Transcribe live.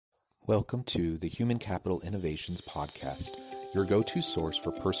Welcome to the Human Capital Innovations Podcast, your go-to source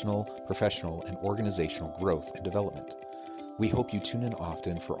for personal, professional, and organizational growth and development. We hope you tune in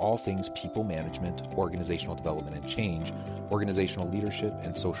often for all things people management, organizational development and change, organizational leadership,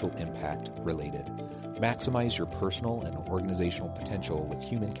 and social impact related. Maximize your personal and organizational potential with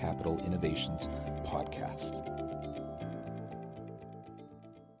Human Capital Innovations Podcast.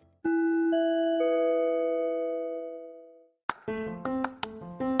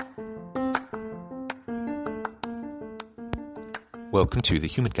 Welcome to the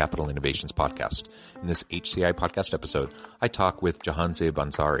Human Capital Innovations Podcast. In this HCI podcast episode, I talk with Jahanzaib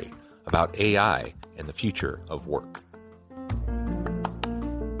Ansari about AI and the future of work.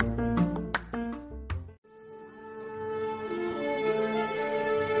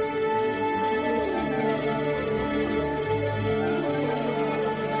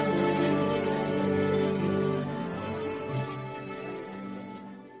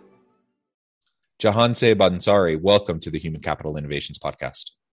 Jahanzaib Ansari, welcome to the Human Capital Innovations Podcast.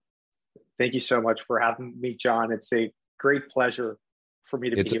 Thank you so much for having me, John. It's a great pleasure for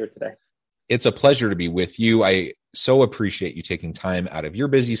me to be here today. It's a pleasure to be with you. I so appreciate you taking time out of your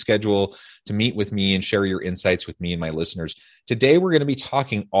busy schedule to meet with me and share your insights with me and my listeners. Today, we're going to be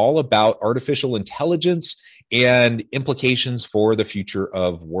talking all about artificial intelligence and implications for the future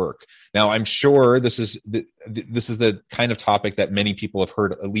of work. Now, I'm sure this is the kind of topic that many people have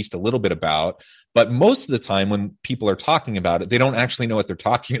heard at least a little bit about, but most of the time when people are talking about it, they don't actually know what they're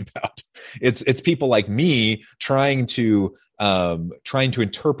talking about. It's people like me trying to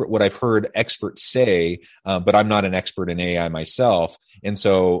interpret what I've heard experts say, but I'm not an expert in AI myself. And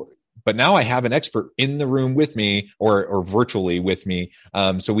so, but now I have an expert in the room with me or virtually with me.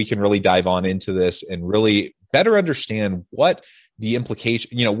 So we can really dive on into this and really better understand what the implication,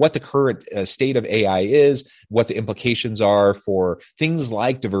 what the current state of AI is, what the implications are for things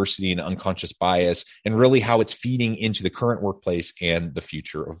like diversity and unconscious bias, and really how it's feeding into the current workplace and the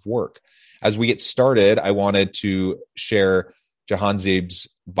future of work. As we get started, I wanted to share Jahanzaib's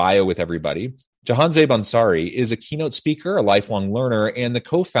bio with everybody. Jahanzaib Ansari is a keynote speaker, a lifelong learner, and the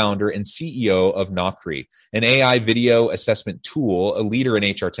co-founder and CEO of Naukri, an AI video assessment tool, a leader in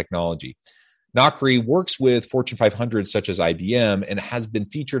HR technology. Naukri works with Fortune 500 such as IBM and has been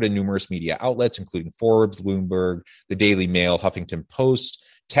featured in numerous media outlets, including Forbes, Bloomberg, the Daily Mail, Huffington Post,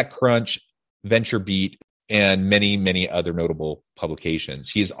 TechCrunch, VentureBeat, and many, many other notable publications.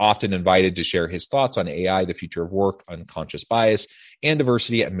 He is often invited to share his thoughts on AI, the future of work, unconscious bias, and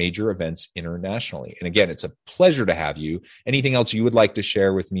diversity at major events internationally. And again, it's a pleasure to have you. Anything else you would like to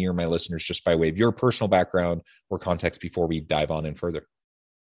share with me or my listeners just by way of your personal background or context before we dive on in further?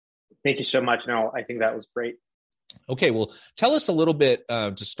 Thank you so much. No, I think that was great. Okay, well, tell us a little bit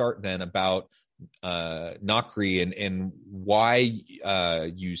to start then about Naukri and why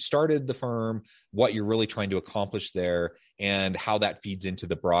you started the firm, what you're really trying to accomplish there, and how that feeds into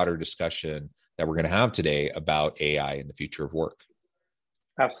the broader discussion that we're going to have today about AI and the future of work.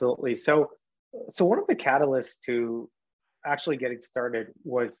 Absolutely. So one of the catalysts to actually getting started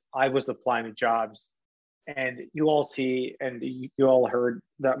was I was applying to jobs, and you all see and you all heard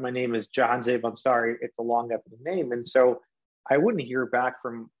that my name is Jahanzaib Ansari. It's a long ethnic name, and so I wouldn't hear back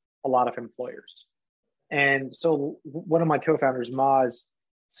from a lot of employers. And so one of my co-founders, Maz,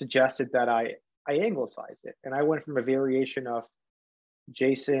 suggested that I anglicize it. And I went from a variation of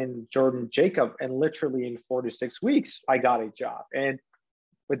Jason, Jordan, Jacob, and literally in 4 to 6 weeks, I got a job. And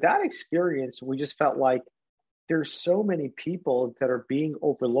with that experience, we just felt like there's so many people that are being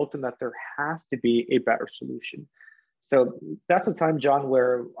overlooked and that there has to be a better solution. So that's the time, John,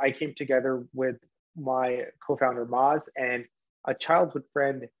 where I came together with my co-founder, Maz, and a childhood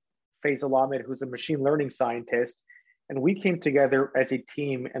friend, Faisal Ahmed, who's a machine learning scientist. And we came together as a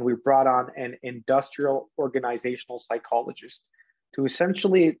team and we brought on an industrial organizational psychologist to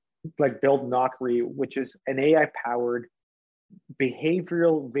essentially build Naukri, which is an AI-powered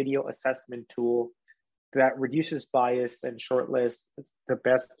behavioral video assessment tool that reduces bias and shortlists the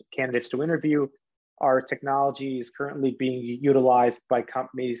best candidates to interview. Our technology is currently being utilized by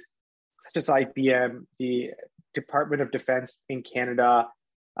companies such as IBM, the Department of Defense in Canada,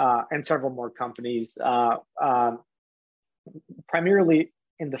 and several more companies, primarily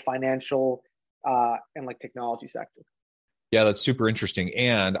in the financial and technology sector. Yeah, that's super interesting.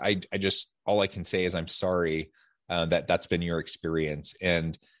 And I just, all I can say is I'm sorry that that's been your experience.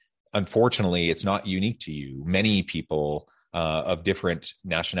 And unfortunately, it's not unique to you. Many people of different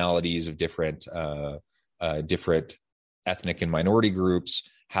nationalities, of different ethnic and minority groups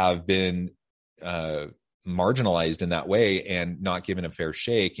have been marginalized in that way and not given a fair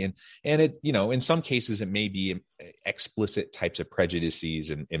shake. And it, in some cases it may be explicit types of prejudices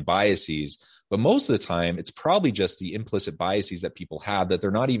and biases, but most of the time it's probably just the implicit biases that people have that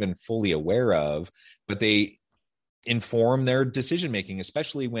they're not even fully aware of, but they inform their decision making,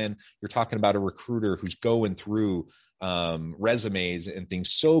 especially when you're talking about a recruiter who's going through resumes and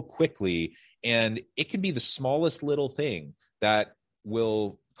things so quickly. And it can be the smallest little thing that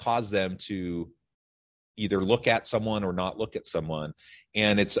will cause them to either look at someone or not look at someone.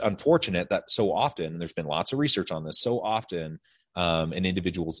 And it's unfortunate that so often, and there's been lots of research on this, so often an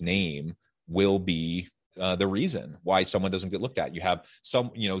individual's name will be the reason why someone doesn't get looked at. You have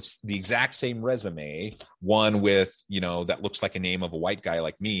some, the exact same resume, one with, that looks like a name of a white guy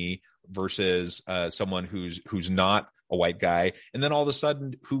like me versus someone who's not a white guy. And then all of a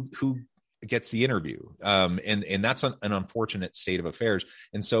sudden who gets the interview. And that's an unfortunate state of affairs.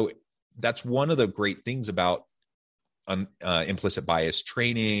 And so that's one of the great things about implicit bias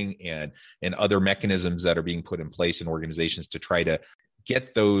training and other mechanisms that are being put in place in organizations to try to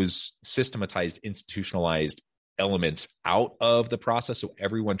get those systematized, institutionalized elements out of the process so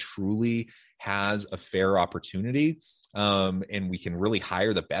everyone truly has a fair opportunity, and we can really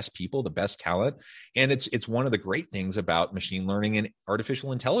hire the best people, the best talent. And it's one of the great things about machine learning and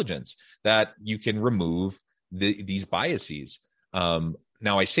artificial intelligence that you can remove these biases.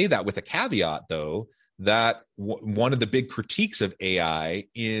 Now, I say that with a caveat, though, that one of the big critiques of AI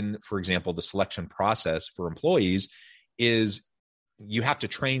in, for example, the selection process for employees is you have to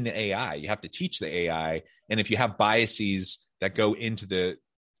train the AI, you have to teach the AI, and if you have biases that go into the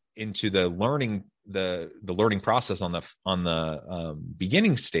learning the learning process on the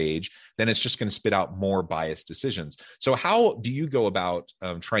beginning stage, then it's just going to spit out more biased decisions. So, how do you go about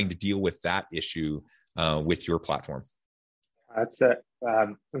trying to deal with that issue with your platform? That's it.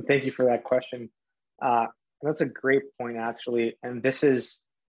 And thank you for that question. That's a great point, actually. And this is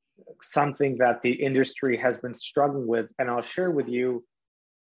something that the industry has been struggling with. And I'll share with you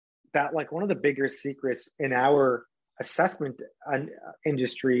that one of the bigger secrets in our assessment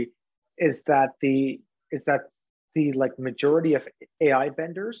industry is that the majority of AI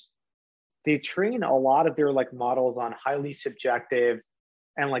vendors, they train a lot of their models on highly subjective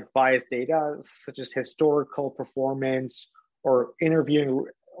and biased data, such as historical performance or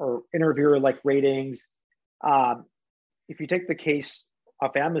interviewer ratings. If you take the case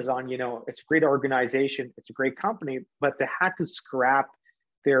of Amazon, it's a great organization, it's a great company, but they had to scrap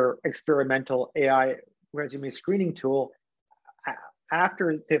their experimental AI resume screening tool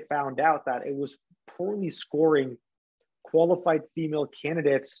after they found out that it was poorly scoring qualified female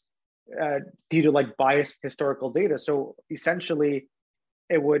candidates due to biased historical data. So essentially,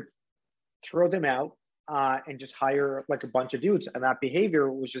 it would throw them out and just hire a bunch of dudes. And that behavior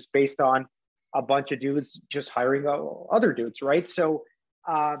was just based on a bunch of dudes just hiring other dudes, right? So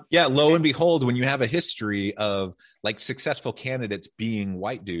lo and behold, when you have a history of successful candidates being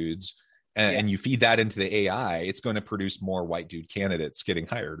white dudes and you feed that into the AI, it's going to produce more white dude candidates getting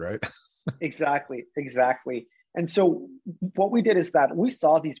hired, right? Exactly. And so what we did is that we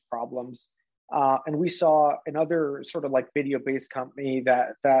saw these problems, and we saw another sort of video-based company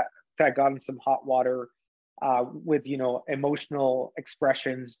that got in some hot water with emotional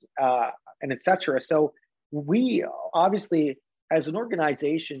expressions and etc. So we obviously, as an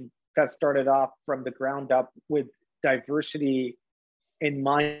organization that started off from the ground up with diversity in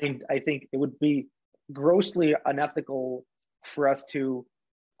mind, I think it would be grossly unethical for us to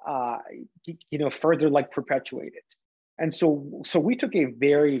further perpetuate it. And so we took a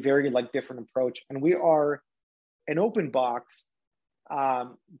very, very different approach, and we are an open box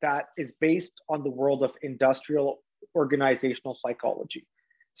that is based on the world of industrial organizational psychology.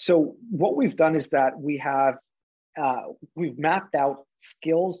 So what we've done is that we've mapped out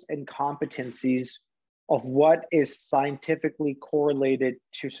skills and competencies of what is scientifically correlated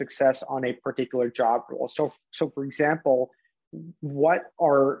to success on a particular job role. So for example, what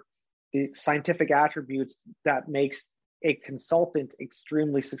are the scientific attributes that makes a consultant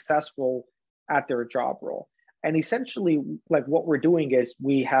extremely successful at their job role? And essentially, what we're doing is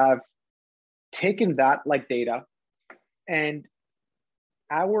we have taken that data, and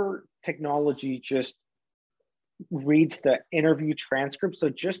our technology just reads the interview transcript. So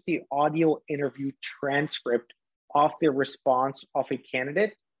just the audio interview transcript of the response of a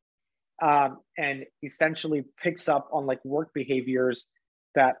candidate, and essentially picks up on work behaviors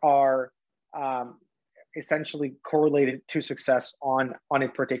that are essentially correlated to success on a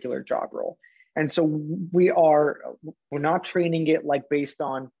particular job role. And so we're not training it based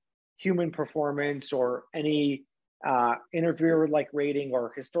on human performance or any interviewer rating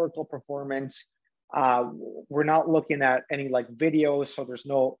or historical performance. We're not looking at any like videos, so there's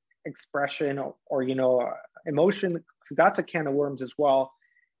no expression or emotion. That's a can of worms as well.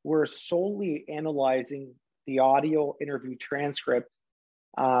 We're solely analyzing the audio interview transcript,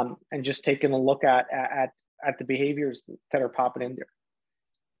 and just taking a look at the behaviors that are popping in there.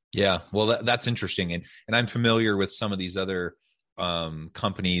 Yeah, well, that's interesting, and I'm familiar with some of these other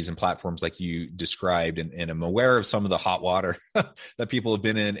companies and platforms like you described, and I'm aware of some of the hot water that people have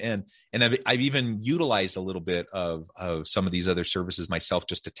been in, and I've even utilized a little bit of some of these other services myself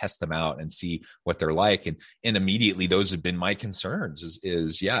just to test them out and see what they're like, and immediately those have been my concerns.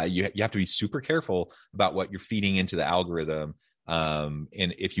 Is you have to be super careful about what you're feeding into the algorithm, and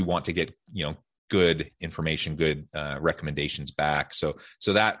if you want to get good information, good recommendations back. So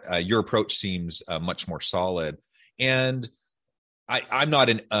that your approach seems much more solid. And I'm not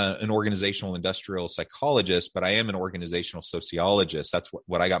an organizational industrial psychologist, but I am an organizational sociologist. That's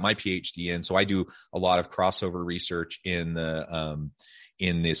what I got my PhD in. So I do a lot of crossover research in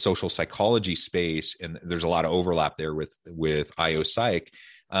the social psychology space, and there's a lot of overlap there with IO Psych.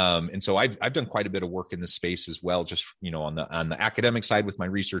 And so I've done quite a bit of work in this space as well, just on the academic side with my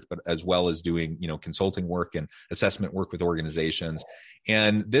research, but as well as doing consulting work and assessment work with organizations.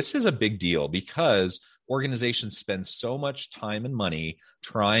 And this is a big deal because organizations spend so much time and money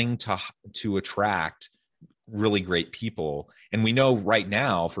trying to attract really great people. And we know right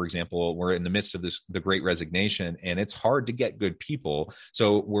now, for example, we're in the midst of the Great Resignation, and it's hard to get good people.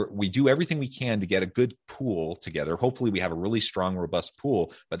 So we do everything we can to get a good pool together. Hopefully we have a really strong, robust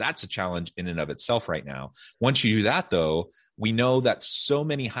pool, but that's a challenge in and of itself right now. Once you do that, though, we know that so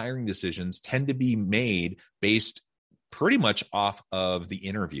many hiring decisions tend to be made based pretty much off of the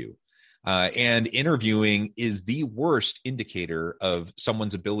interview. And interviewing is the worst indicator of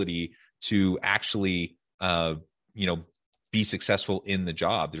someone's ability to actually be successful in the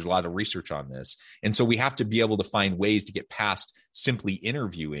job. There's a lot of research on this. And so we have to be able to find ways to get past simply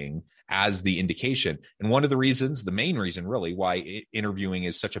interviewing as the indication. And one of the reasons, the main reason really why interviewing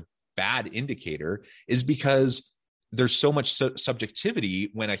is such a bad indicator is because there's so much subjectivity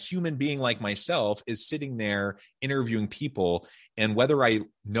when a human being like myself is sitting there interviewing people, and whether I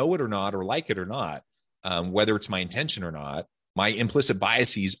know it or not, or like it or not, whether it's my intention or not, my implicit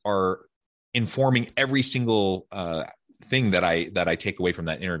biases are informing every single thing that I take away from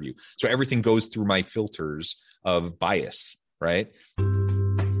that interview. So everything goes through my filters of bias, right?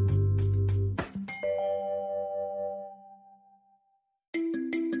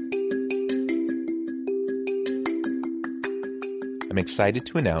 I'm excited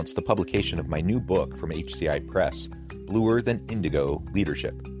to announce the publication of my new book from HCI Press, Bluer Than Indigo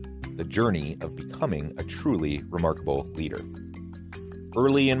Leadership: The Journey of Becoming a Truly Remarkable Leader.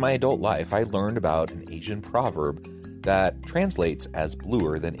 Early in my adult life, I learned about an Asian proverb that translates as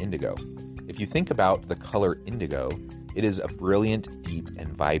bluer than indigo. If you think about the color indigo, it is a brilliant, deep,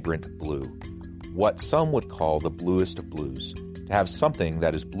 and vibrant blue, what some would call the bluest of blues. To have something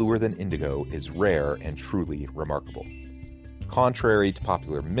that is bluer than indigo is rare and truly remarkable. Contrary to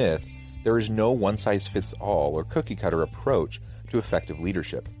popular myth, there is no one-size-fits-all or cookie-cutter approach to effective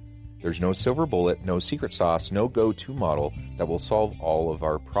leadership. There's no silver bullet, no secret sauce, no go-to model that will solve all of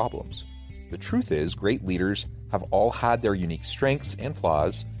our problems. The truth is, great leaders have all had their unique strengths and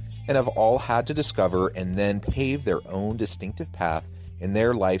flaws, and have all had to discover and then pave their own distinctive path in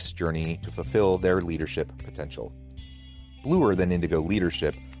their life's journey to fulfill their leadership potential. Bluer Than Indigo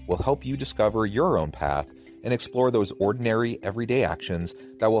Leadership will help you discover your own path and explore those ordinary, everyday actions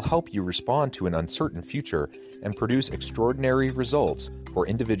that will help you respond to an uncertain future and produce extraordinary results for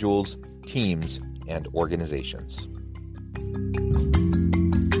individuals, teams, and organizations.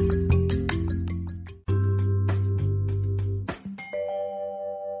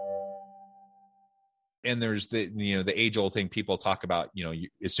 And there's the age-old thing people talk about,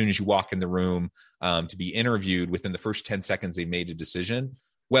 as soon as you walk in the room to be interviewed, within the first 10 seconds they made a decision.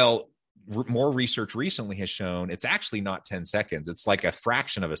 Well, more research recently has shown it's actually not 10 seconds. It's like a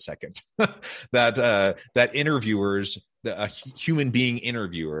fraction of a second that interviewers, a human being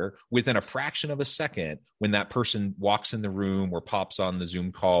interviewer, within a fraction of a second, when that person walks in the room or pops on the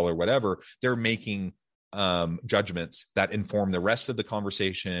Zoom call or whatever, they're making judgments that inform the rest of the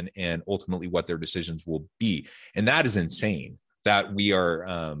conversation and ultimately what their decisions will be. And that is insane that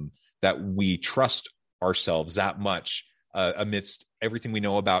we trust ourselves that much amidst everything we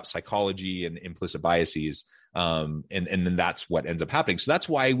know about psychology and implicit biases. And then that's what ends up happening. So that's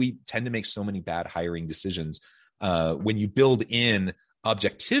why we tend to make so many bad hiring decisions. When you build in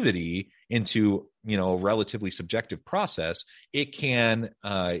objectivity into, a relatively subjective process, it can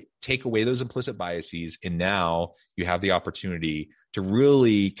take away those implicit biases. And now you have the opportunity to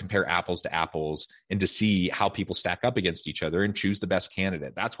really compare apples to apples and to see how people stack up against each other and choose the best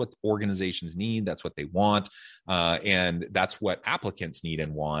candidate. That's what organizations need. That's what they want. And that's what applicants need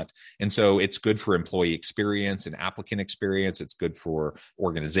and want. And so it's good for employee experience and applicant experience. It's good for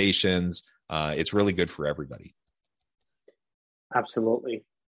organizations. It's really good for everybody. Absolutely.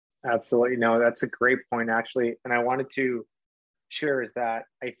 Absolutely. No, that's a great point, actually. And I wanted to share is that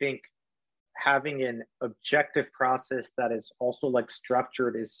I think having an objective process that is also like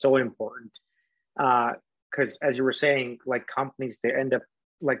structured is so important. Because as you were saying, like companies, they end up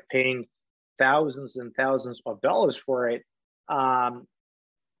like paying thousands and thousands of dollars for it.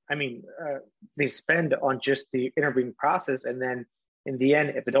 They spend on just the interviewing process, and then in the end,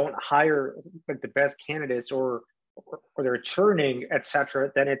 if they don't hire like the best candidates or they're churning,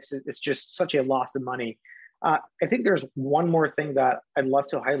 etc., then it's just such a loss of money. I think there's one more thing that I'd love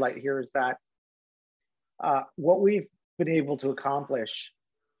to highlight here is that what we've been able to accomplish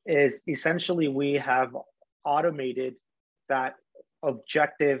is essentially we have automated that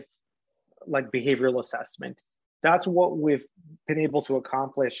objective like behavioral assessment. That's what we've been able to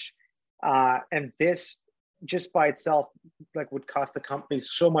accomplish. And this just by itself like would cost the company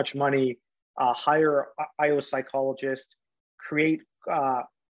so much money, hire IO psychologists, create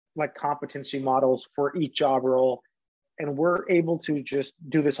like competency models for each job role. And we're able to just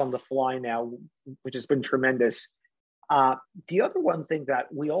do this on the fly now, which has been tremendous. The other one thing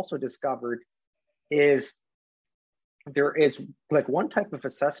that we also discovered is there is like one type of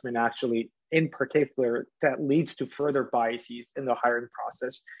assessment actually in particular that leads to further biases in the hiring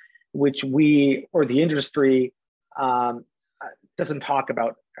process, which we or the industry doesn't talk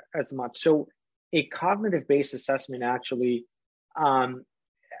about as much. So a cognitive-based assessment actually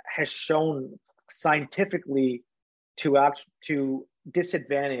has shown scientifically to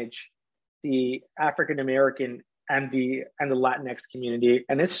disadvantage the African American and the Latinx community,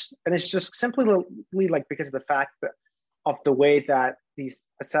 and it's just simply like because of the fact that of the way that these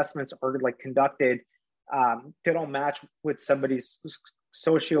assessments are like conducted, they don't match with somebody's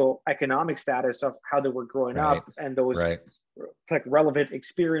socioeconomic status of how they were growing up and those like relevant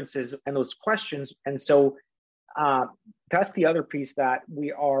experiences and those questions. And so that's the other piece that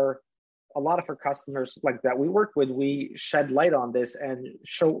we are, a lot of our customers like that we work with, we shed light on this and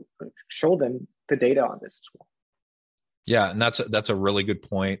show them the data on this as well. Yeah, and that's a really good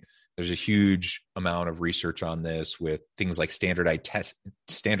point. There's a huge amount of research on this with things like standardized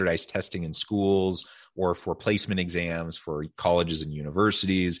testing in schools or for placement exams for colleges and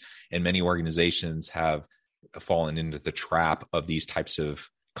universities. And many organizations have fallen into the trap of these types of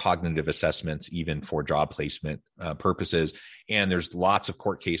cognitive assessments, even for job placement purposes. And there's lots of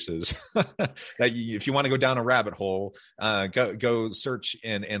court cases that if you want to go down a rabbit hole, go search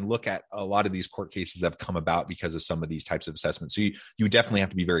and look at a lot of these court cases that have come about because of some of these types of assessments. So you definitely have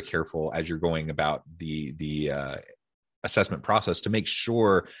to be very careful as you're going about the assessment process to make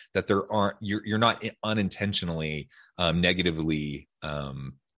sure that you're not unintentionally negatively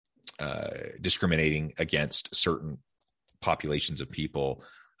discriminating against certain populations of people.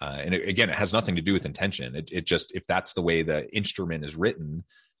 And again, it has nothing to do with intention. It just, if that's the way the instrument is written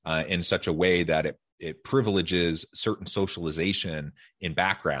in such a way that it privileges certain socialization in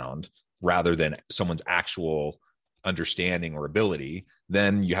background rather than someone's actual understanding or ability,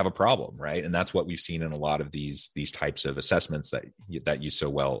 then you have a problem, right? And that's what we've seen in a lot of these types of assessments that you so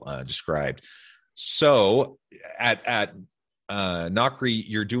well described. So at Nakri,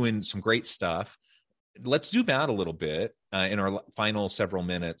 you're doing some great stuff. Let's zoom out a little bit in our final several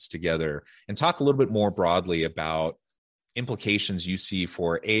minutes together and talk a little bit more broadly about implications you see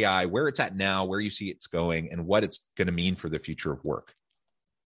for AI, where it's at now, where you see it's going, and what it's going to mean for the future of work.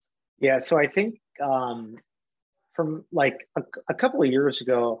 Yeah, so I think from like a couple of years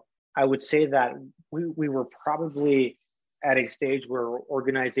ago, I would say that we were probably at a stage where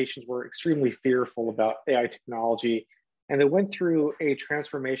organizations were extremely fearful about AI technology. And they went through a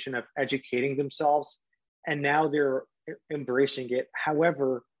transformation of educating themselves, and now they're embracing it.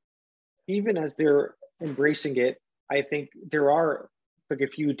 However, even as they're embracing it, I think there are like a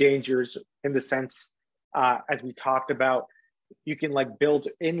few dangers in the sense, as we talked about, you can like build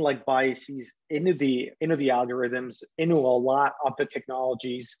in like biases into the algorithms, into a lot of the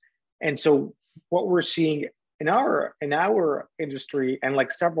technologies. And so what we're seeing in our industry and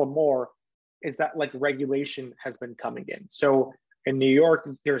like several more is that like regulation has been coming in. So in New York,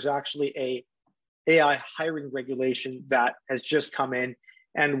 there's actually a AI hiring regulation that has just come in,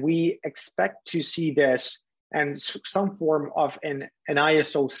 and we expect to see this and some form of an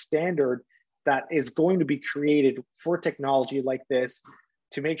ISO standard that is going to be created for technology like this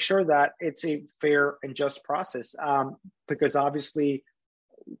to make sure that it's a fair and just process. Because obviously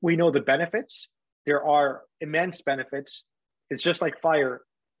we know the benefits. There are immense benefits. It's just like fire.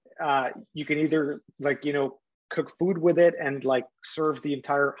 You can either cook food with it and like serve the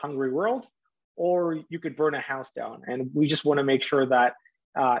entire hungry world, or you could burn a house down. And we just want to make sure that,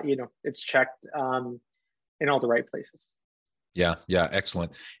 it's checked in all the right places. Yeah. Yeah.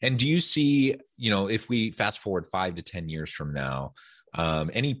 Excellent. And do you see, if we fast forward 5 to 10 years from now,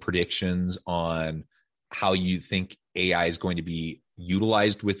 any predictions on how you think AI is going to be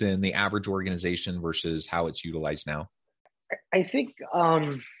utilized within the average organization versus how it's utilized now? I think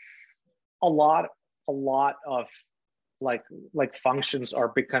a lot of like functions are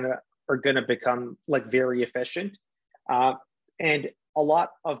going to become like very efficient, and a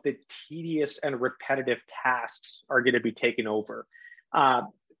lot of the tedious and repetitive tasks are going to be taken over.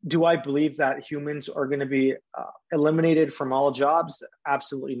 Do I believe that humans are going to be eliminated from all jobs?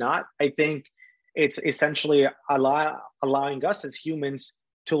 Absolutely not. I think it's essentially allowing us as humans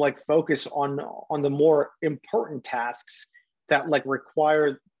to like focus on the more important tasks that like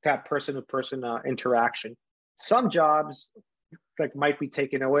require that person-to-person interaction. Some jobs like might be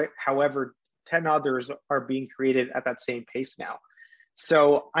taken away. However, 10 others are being created at that same pace now.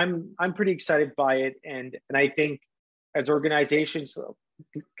 So I'm pretty excited by it, and I think as organizations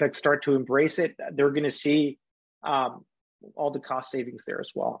like start to embrace it, they're going to see all the cost savings there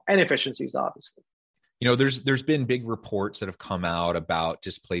as well, and efficiencies, obviously. There's been big reports that have come out about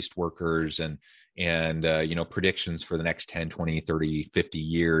displaced workers and predictions for the next 10, 20, 30, 50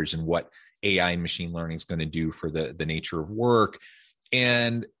 years and what AI and machine learning is going to do for the nature of work.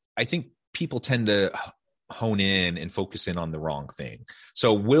 And I think people tend to hone in and focus in on the wrong thing.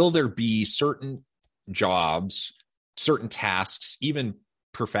 So will there be certain jobs, certain tasks, even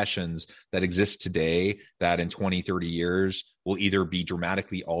professions that exist today that in 20, 30 years will either be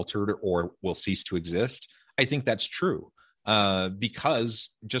dramatically altered or will cease to exist? I think that's true. Because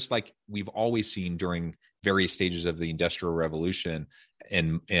just like we've always seen during various stages of the Industrial Revolution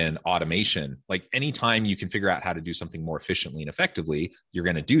and automation, like anytime you can figure out how to do something more efficiently and effectively, you're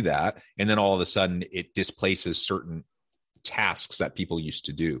going to do that. And then all of a sudden it displaces certain tasks that people used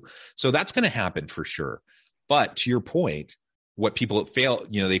to do. So that's going to happen for sure. But to your point, what people fail,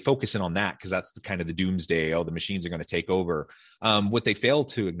 they focus in on that because that's the kind of the doomsday. Oh, the machines are going to take over. What they fail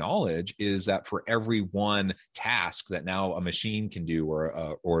to acknowledge is that for every one task that now a machine can do,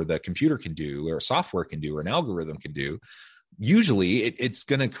 or the computer can do, or software can do, or an algorithm can do, usually it's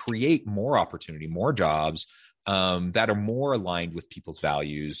going to create more opportunity, more jobs that are more aligned with people's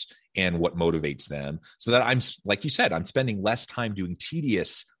values and what motivates them. So that like you said, I'm spending less time doing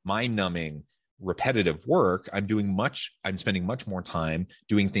tedious, mind-numbing, repetitive work. I'm spending much more time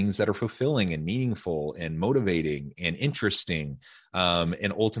doing things that are fulfilling and meaningful and motivating and interesting.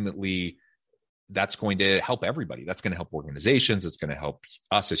 And ultimately, that's going to help everybody. That's going to help organizations. It's going to help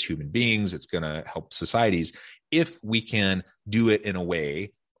us as human beings. It's going to help societies if we can do it in a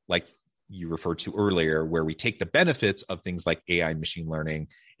way like you referred to earlier, where we take the benefits of things like AI and machine learning,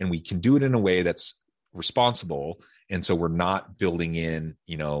 and we can do it in a way that's responsible. And so we're not building in,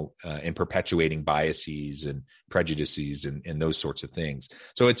 and perpetuating biases and prejudices and those sorts of things.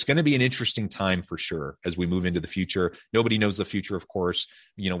 So it's going to be an interesting time for sure as we move into the future. Nobody knows the future, of course.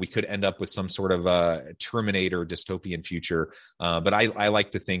 We could end up with some sort of a Terminator dystopian future. But I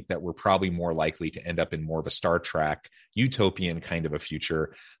like to think that we're probably more likely to end up in more of a Star Trek utopian kind of a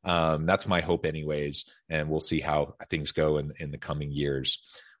future. That's my hope anyways. And we'll see how things go in the coming years.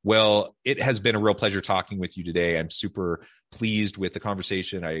 Well, it has been a real pleasure talking with you today. I'm super pleased with the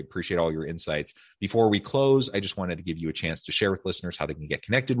conversation. I appreciate all your insights. Before we close, I just wanted to give you a chance to share with listeners how they can get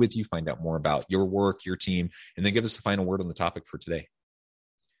connected with you, find out more about your work, your team, and then give us the final word on the topic for today.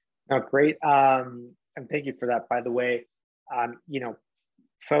 Oh, great. And thank you for that, by the way.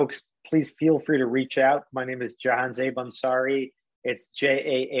 Folks, please feel free to reach out. My name is Jahanzaib Ansari. It's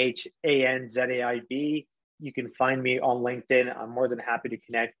Jahanzaib. You can find me on LinkedIn. I'm more than happy to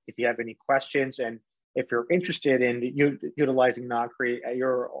connect if you have any questions. And if you're interested in utilizing Nocri at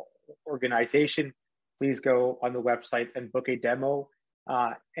your organization, please go on the website and book a demo.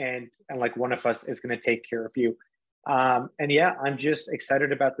 And like one of us is going to take care of you. And yeah, I'm just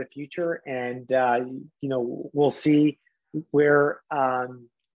excited about the future. And, we'll see where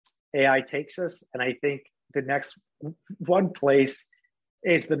AI takes us. And I think the next one place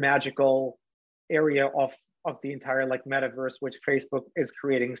is the magical area of the entire like metaverse, which Facebook is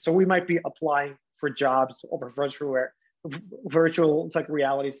creating. So we might be applying for jobs over virtual like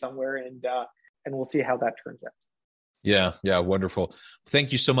reality somewhere, and we'll see how that turns out. Yeah, wonderful.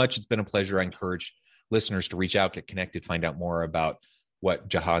 Thank you so much. It's been a pleasure. I encourage listeners to reach out, get connected, find out more about what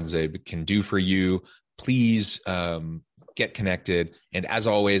Jahanzaib can do for you, please get connected. And as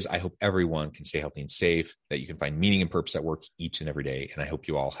always, I hope everyone can stay healthy and safe, that you can find meaning and purpose at work each and every day. And I hope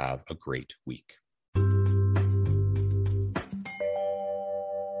you all have a great week.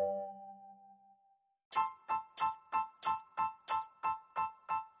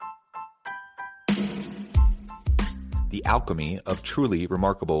 The alchemy of truly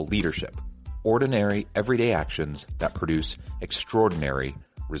remarkable leadership. Ordinary, everyday actions that produce extraordinary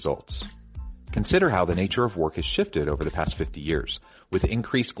results. Consider how the nature of work has shifted over the past 50 years. With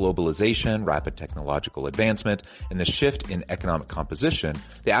increased globalization, rapid technological advancement, and the shift in economic composition,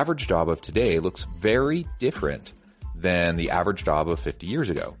 the average job of today looks very different than the average job of 50 years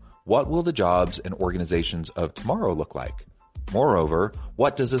ago. What will the jobs and organizations of tomorrow look like? Moreover,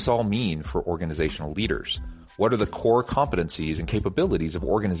 what does this all mean for organizational leaders? What are the core competencies and capabilities of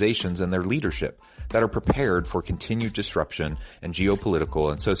organizations and their leadership that are prepared for continued disruption and geopolitical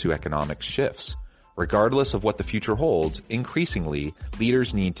and socioeconomic shifts? Regardless of what the future holds, increasingly,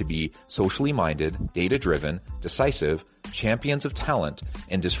 leaders need to be socially minded, data-driven, decisive, champions of talent,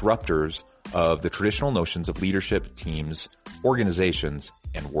 and disruptors of the traditional notions of leadership, teams, organizations,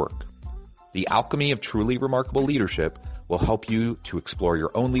 and work. The alchemy of truly remarkable leadership will help you to explore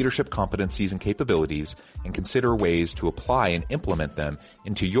your own leadership competencies and capabilities and consider ways to apply and implement them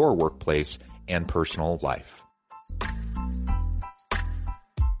into your workplace and personal life.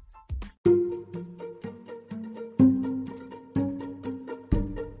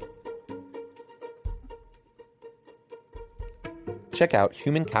 Check out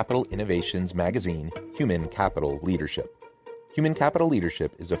Human Capital Innovations magazine, Human Capital Leadership. Human Capital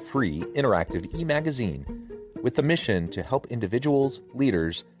Leadership is a free, interactive e-magazine with the mission to help individuals,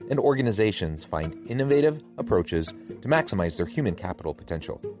 leaders, and organizations find innovative approaches to maximize their human capital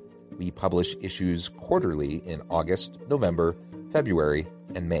potential. We publish issues quarterly in August, November, February,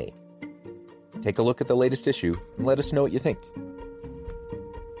 and May. Take a look at the latest issue and let us know what you think.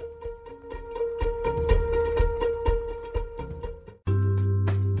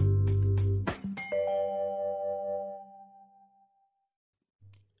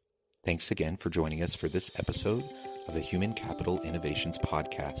 Thanks again for joining us for this episode of the Human Capital Innovations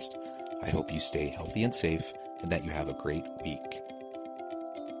Podcast. I hope you stay healthy and safe and that you have a great week.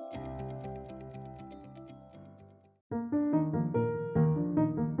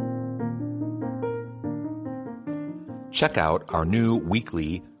 Check out our new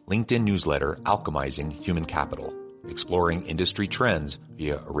weekly LinkedIn newsletter, Alchemizing Human Capital, exploring industry trends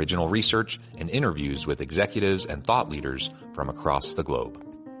via original research and interviews with executives and thought leaders from across the globe.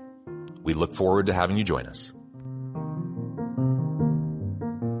 We look forward to having you join us.